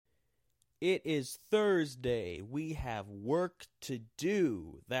It is Thursday. We have work to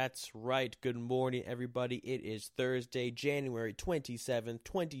do. That's right. Good morning, everybody. It is Thursday, January 27th,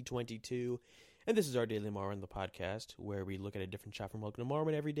 2022. And this is our Daily Marwin, the podcast, where we look at a different shot from Welcome to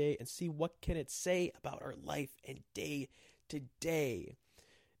Marwin every day and see what can it say about our life and day to day.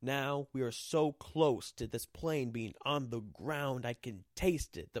 Now, we are so close to this plane being on the ground, I can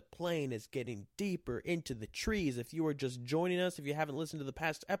taste it. The plane is getting deeper into the trees. If you are just joining us, if you haven't listened to the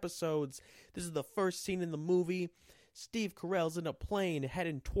past episodes, this is the first scene in the movie. Steve Carell's in a plane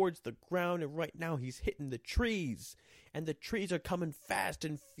heading towards the ground, and right now he's hitting the trees. And the trees are coming fast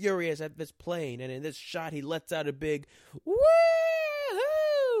and furious at this plane, and in this shot, he lets out a big,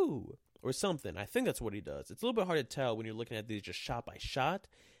 woo-hoo! Or something. I think that's what he does. It's a little bit hard to tell when you're looking at these just shot by shot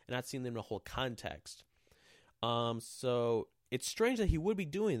and not seeing them in a whole context. So it's strange that he would be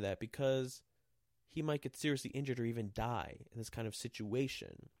doing that because he might get seriously injured or even die in this kind of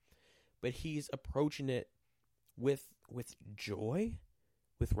situation. But he's approaching it with joy,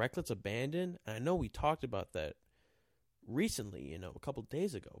 with reckless abandon. And I know we talked about that recently, a couple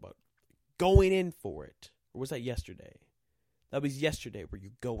days ago, about going in for it. Or was that yesterday? That was yesterday where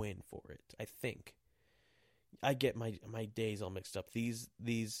you go in for it, I think. I get my days all mixed up. These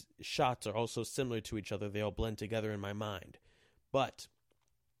shots are also similar to each other. They all blend together in my mind. But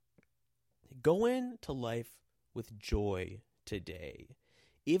go into life with joy today.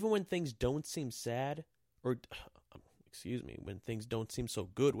 Even when things don't seem sad, or, when things don't seem so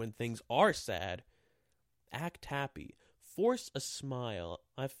good, when things are sad, act happy. Force a smile.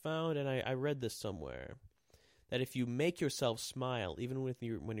 I found, and I read this somewhere, that if you make yourself smile, even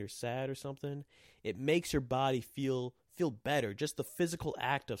when you're sad or something, it makes your body feel better. Just the physical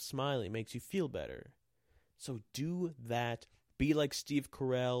act of smiling makes you feel better. So do that. Be like Steve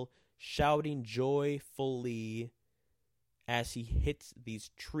Carell, shouting joyfully as he hits these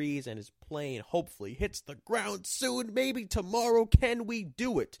trees and his plane hopefully hits the ground soon. Maybe tomorrow. Can we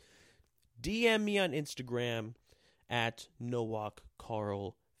do it? DM me on Instagram at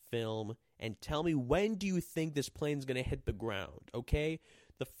NowalkCarlFilm. And tell me, when do you think this plane's going to hit the ground, okay?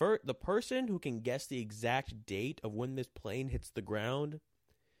 The person who can guess the exact date of when this plane hits the ground,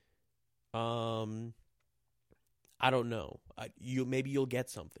 I don't know. Maybe you'll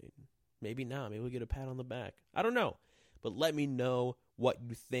get something. Maybe not. Maybe we'll get a pat on the back. I don't know. But let me know what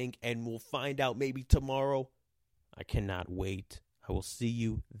you think, and we'll find out maybe tomorrow. I cannot wait. I will see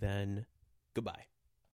you then. Goodbye.